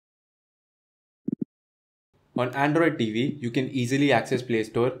On Android TV, you can easily access Play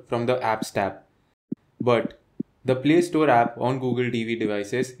Store from the Apps tab. But the Play Store app on Google TV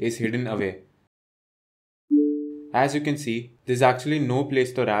devices is hidden away. As you can see, there's actually no Play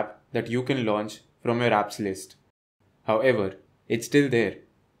Store app that you can launch from your apps list. However, it's still there.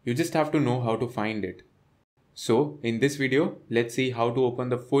 You just have to know how to find it. So, in this video, let's see how to open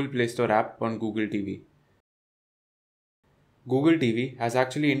the full Play Store app on Google TV. Google TV has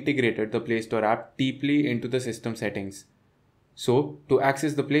actually integrated the Play Store app deeply into the system settings. So, to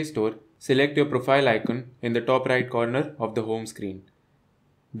access the Play Store, select your profile icon in the top right corner of the home screen.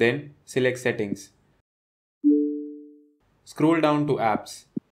 Then, select Settings. Scroll down to Apps.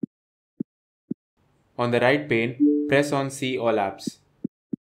 On the right pane, press on See All Apps.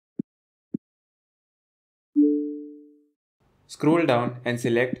 Scroll down and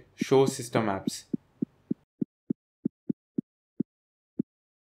select Show System Apps.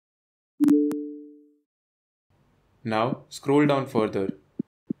 Now scroll down further.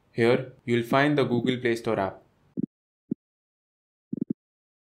 Here you'll find the Google Play Store app.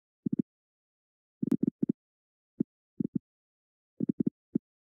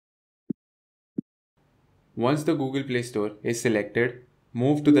 Once the Google Play Store is selected,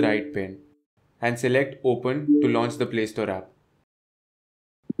 move to the right pane and select Open to launch the Play Store app.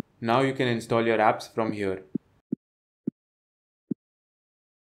 Now you can install your apps from here.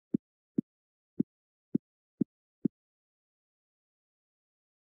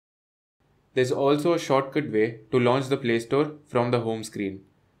 There's also a shortcut way to launch the Play Store from the home screen.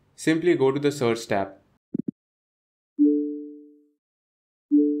 Simply go to the Search tab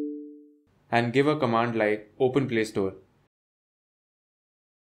and give a command like Open Play Store.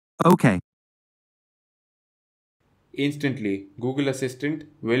 Okay. Instantly, Google Assistant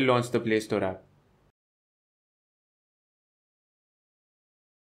will launch the Play Store app.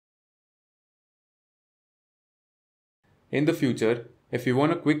 In the future, if you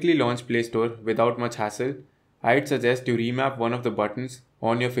want to quickly launch Play Store without much hassle, I'd suggest you remap one of the buttons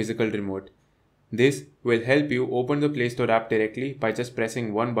on your physical remote. This will help you open the Play Store app directly by just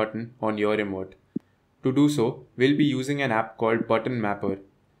pressing one button on your remote. To do so, we'll be using an app called Button Mapper.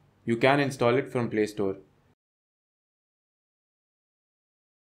 You can install it from Play Store.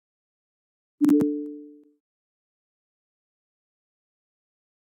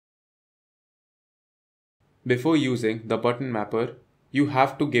 Before using the Button Mapper, you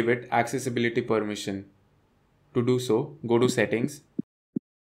have to give it accessibility permission. To do so, go to Settings,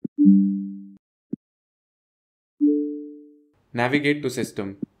 navigate to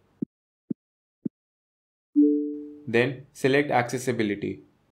System, then select Accessibility.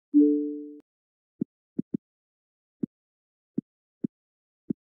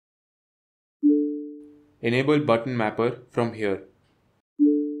 Enable Button Mapper from here.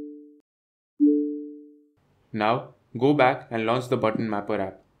 Now, go back and launch the Button Mapper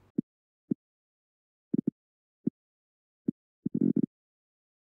app.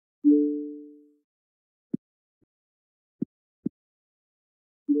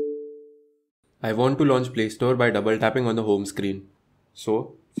 I want to launch Play Store by double tapping on the home screen.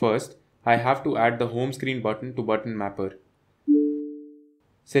 So, first, I have to add the home screen button to Button Mapper.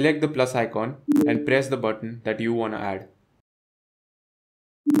 Select the plus icon and press the button that you want to add.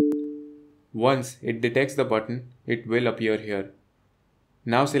 Once it detects the button, it will appear here.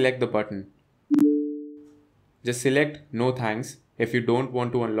 Now select the button. Just select No Thanks if you don't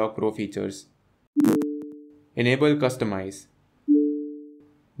want to unlock Pro features. Enable Customize.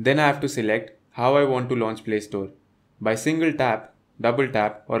 Then I have to select how I want to launch Play Store, by single tap, double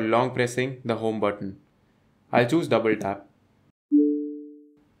tap or long pressing the home button. I'll choose double tap.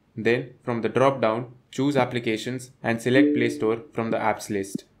 Then from the drop down, choose Applications and select Play Store from the apps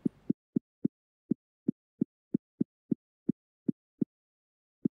list.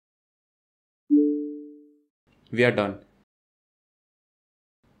 We are done.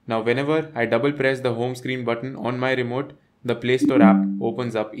 Now whenever I double press the home screen button on my remote, the Play Store app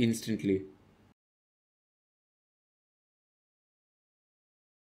opens up instantly.